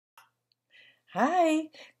Hi,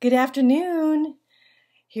 good afternoon.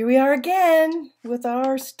 Here we are again with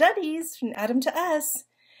our studies from Adam to Us,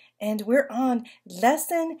 and we're on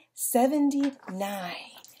lesson 79.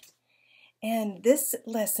 And this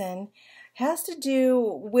lesson has to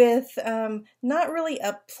do with not really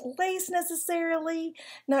a place necessarily,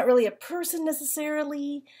 not really a person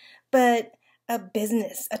necessarily, but a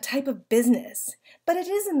business, a type of business. But it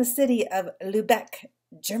is in the city of Lübeck,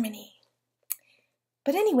 Germany.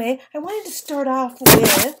 But anyway, I wanted to start off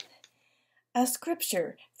with a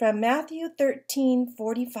scripture from Matthew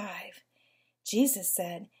 13:45. Jesus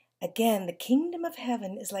said, "Again, the kingdom of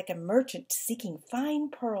heaven is like a merchant seeking fine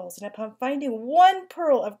pearls, and upon finding one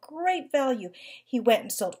pearl of great value, he went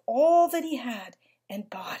and sold all that he had and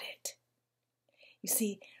bought it." You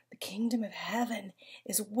see, the kingdom of heaven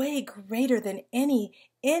is way greater than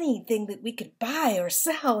anything that we could buy or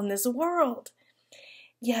sell in this world.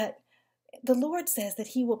 Yet, the Lord says that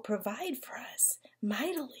He will provide for us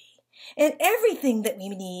mightily and everything that we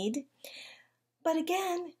need. But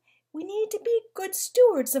again, we need to be good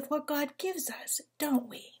stewards of what God gives us, don't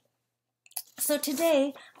we? So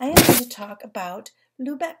today, I am going to talk about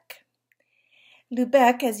Lübeck.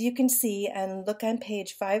 Lübeck, as you can see and look on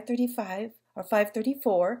page 535 or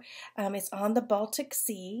 534, it's on the Baltic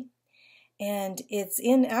Sea. And it's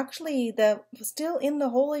still in the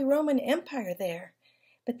Holy Roman Empire there.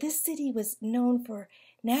 But this city was known for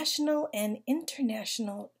national and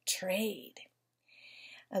international trade.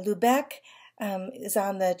 Lübeck is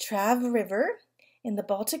on the Trave River in the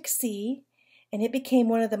Baltic Sea, and it became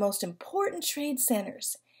one of the most important trade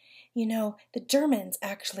centers. You know, the Germans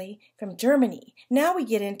actually, from Germany. Now we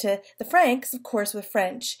get into the Franks, of course, with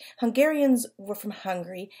French. Hungarians were from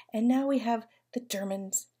Hungary, and now we have the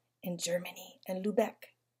Germans in Germany, and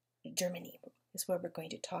Lübeck, Germany is where we're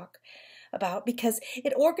going to talk about, because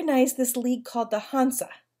it organized this league called the Hansa.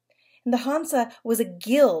 And the Hansa was a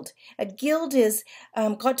guild. A guild is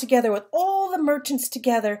got together with all the merchants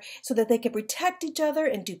together so that they could protect each other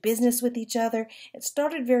and do business with each other. It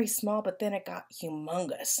started very small, but then it got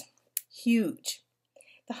humongous, huge.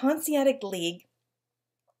 The Hanseatic League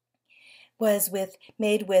was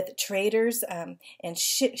made with traders and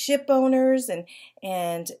ship owners,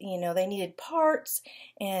 and you know, they needed parts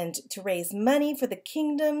and to raise money for the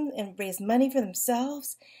kingdom and raise money for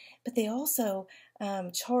themselves. But they also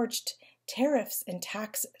charged tariffs and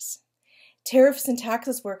taxes. Tariffs and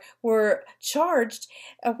taxes were charged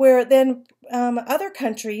where then other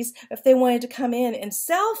countries, if they wanted to come in and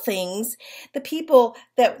sell things, the people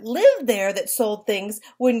that lived there that sold things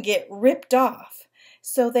wouldn't get ripped off.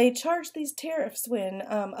 So they charged these tariffs when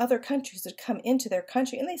other countries would come into their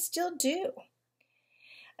country, and they still do.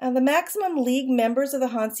 The maximum league members of the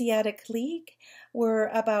Hanseatic League were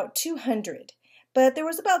about 200, but there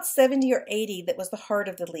was about 70 or 80 that was the heart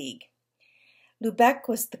of the league. Lübeck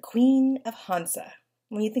was the Queen of Hansa.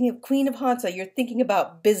 When you think of Queen of Hansa, you're thinking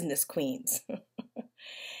about business queens.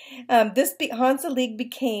 This Hansa League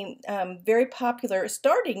became very popular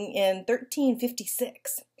starting in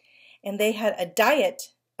 1356. And they had a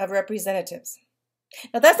diet of representatives.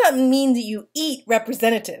 Now, that doesn't mean that you eat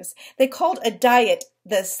representatives. They called a diet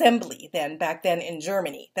the assembly back then in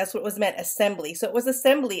Germany. That's what was meant, assembly. So it was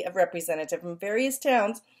assembly of representatives from various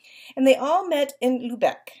towns, and they all met in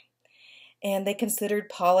Lübeck. And they considered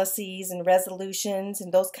policies and resolutions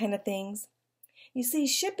and those kind of things. You see,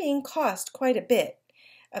 shipping cost quite a bit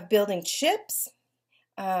of building ships,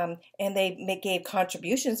 and they gave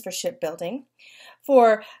contributions for shipbuilding,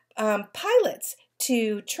 for pilots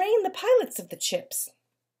to train the pilots of the ships,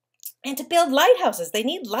 and to build lighthouses. They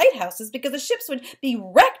need lighthouses because the ships would be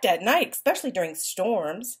wrecked at night, especially during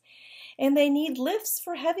storms. And they need lifts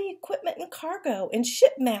for heavy equipment and cargo and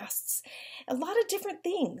ship masts. A lot of different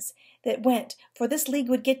things that went for this league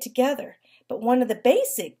would get together. But one of the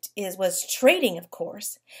basic was trading, of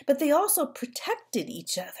course, but they also protected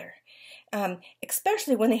each other.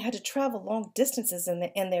 Especially when they had to travel long distances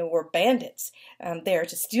and there were bandits there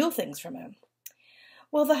to steal things from them.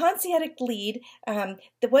 Well, the Hanseatic League,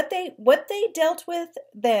 what they dealt with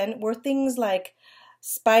then were things like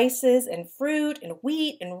spices and fruit and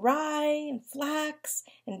wheat and rye and flax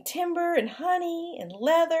and timber and honey and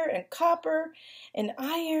leather and copper and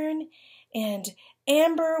iron and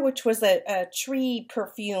amber, which was a tree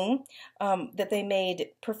perfume that they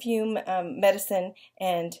made perfume, medicine,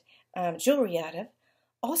 and jewelry out of.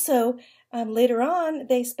 Also, later on,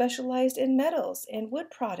 they specialized in metals and wood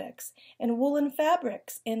products and woolen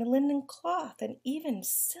fabrics and linen cloth and even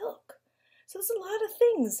silk. So there's a lot of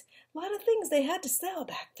things they had to sell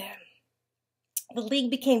back then. The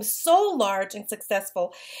league became so large and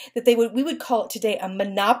successful that we would call it today a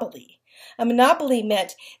monopoly. A monopoly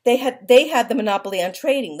meant they had the monopoly on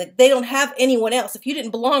trading. Like they don't have anyone else. If you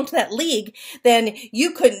didn't belong to that league, then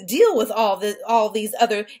you couldn't deal with all these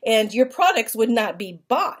other, and your products would not be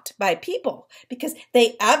bought by people because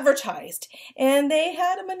they advertised and they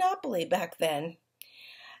had a monopoly back then.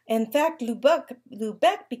 In fact,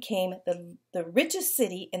 Lübeck became the richest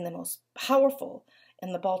city and the most powerful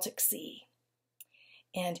in the Baltic Sea.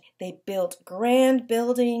 And they built grand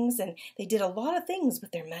buildings and they did a lot of things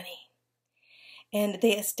with their money. And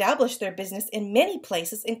they established their business in many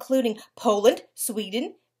places, including Poland,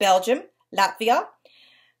 Sweden, Belgium, Latvia,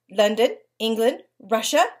 London, England,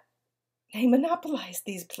 Russia. They monopolized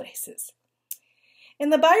these places.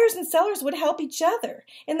 And the buyers and sellers would help each other.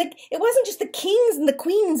 And it wasn't just the kings and the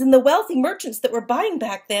queens and the wealthy merchants that were buying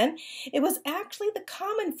back then. It was actually the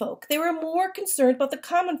common folk. They were more concerned about the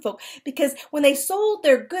common folk because when they sold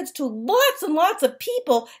their goods to lots and lots of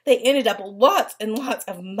people, they ended up with lots and lots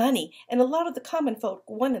of money. And a lot of the common folk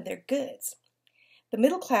wanted their goods. The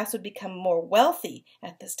middle class would become more wealthy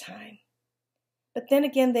at this time. But then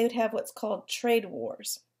again, they would have what's called trade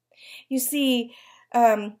wars. You see,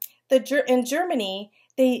 in Germany,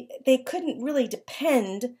 they couldn't really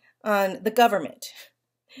depend on the government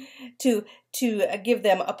to give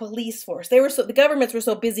them a police force. The governments were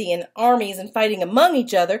so busy in armies and fighting among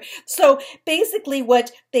each other. So basically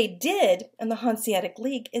what they did in the Hanseatic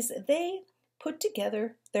League is they put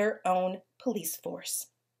together their own police force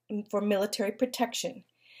for military protection.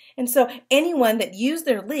 And so anyone that used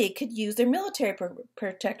their league could use their military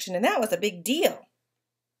protection, and that was a big deal.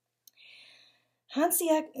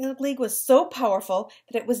 Hanseatic League was so powerful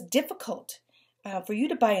that it was difficult for you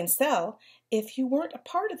to buy and sell if you weren't a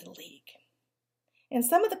part of the league. And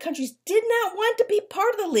some of the countries did not want to be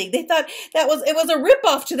part of the league. They thought it was a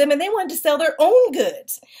ripoff to them, and they wanted to sell their own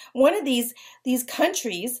goods. One of these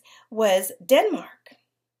countries was Denmark.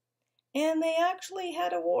 And they actually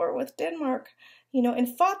had a war with Denmark,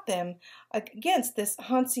 and fought them against this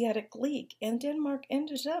Hanseatic League. And Denmark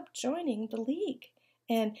ended up joining the league.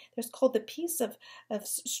 And there's called the Peace of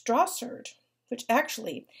Strasbourg, which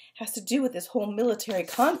actually has to do with this whole military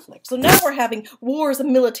conflict. So now we're having wars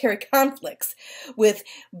and military conflicts with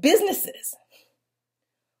businesses.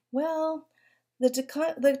 Well, the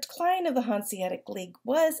decline of the Hanseatic League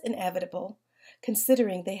was inevitable,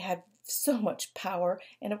 considering they had so much power.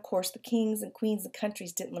 And of course, the kings and queens and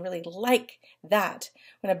countries didn't really like that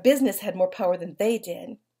when a business had more power than they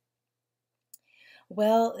did.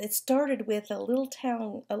 Well, it started with a little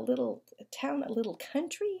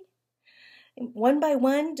country. One by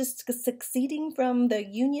one, just succeeding from the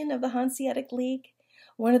union of the Hanseatic League.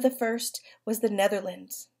 One of the first was the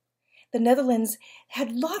Netherlands. The Netherlands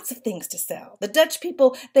had lots of things to sell. The Dutch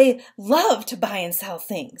people, they loved to buy and sell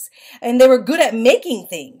things, and they were good at making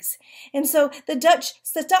things. And so the Dutch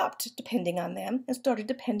stopped depending on them and started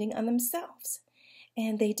depending on themselves.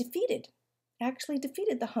 And they actually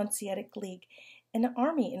defeated the Hanseatic League in an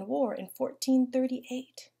army in war in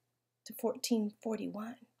 1438 to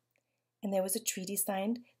 1441. And there was a treaty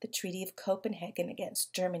signed, the Treaty of Copenhagen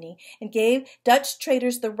against Germany, and gave Dutch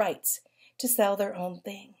traders the rights to sell their own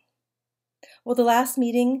thing. Well, the last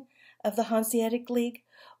meeting of the Hanseatic League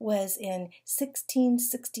was in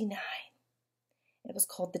 1669. It was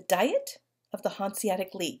called the Diet of the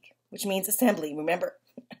Hanseatic League, which means assembly, remember?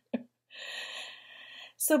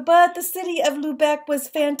 But the city of Lübeck was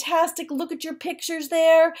fantastic. Look at your pictures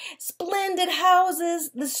there. Splendid houses.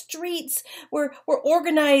 The streets were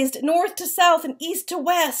organized north to south and east to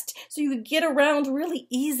west, so you could get around really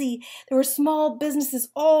easy. There were small businesses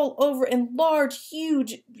all over and large,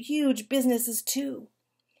 huge businesses too.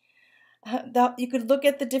 You could look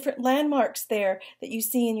at the different landmarks there that you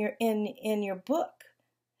see in your book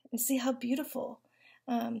and see how beautiful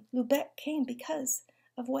Lübeck came because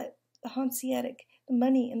of what the Hanseatic, the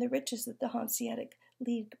money and the riches that the Hanseatic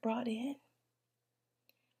League brought in.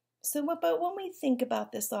 But when we think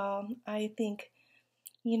about this all, I think,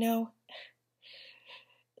 it's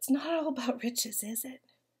not all about riches, is it?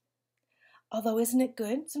 Although, isn't it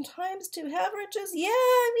good sometimes to have riches? Yeah,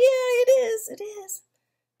 it is.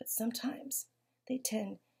 But sometimes they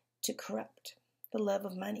tend to corrupt. The love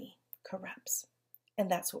of money corrupts. And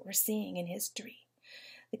that's what we're seeing in history.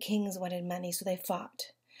 The kings wanted money, so they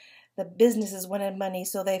fought. The businesses wanted money,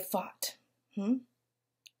 so they fought. It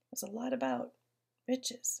was a lot about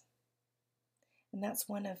riches. And that's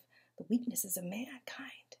one of the weaknesses of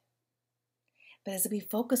mankind. But as we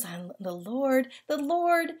focus on the Lord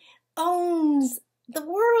owns the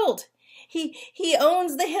world. He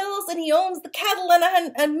owns the hills, and he owns the cattle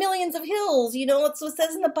on millions of hills. It's what it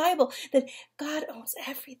says in the Bible, that God owns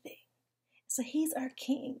everything. So he's our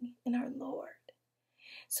King and our Lord.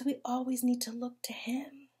 So we always need to look to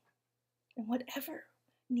Him in whatever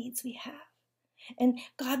needs we have. And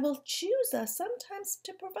God will choose us sometimes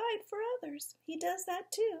to provide for others. He does that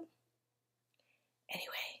too.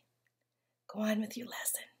 Anyway, go on with your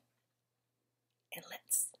lesson. And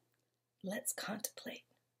let's contemplate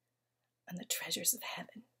on the treasures of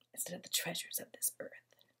heaven instead of the treasures of this earth.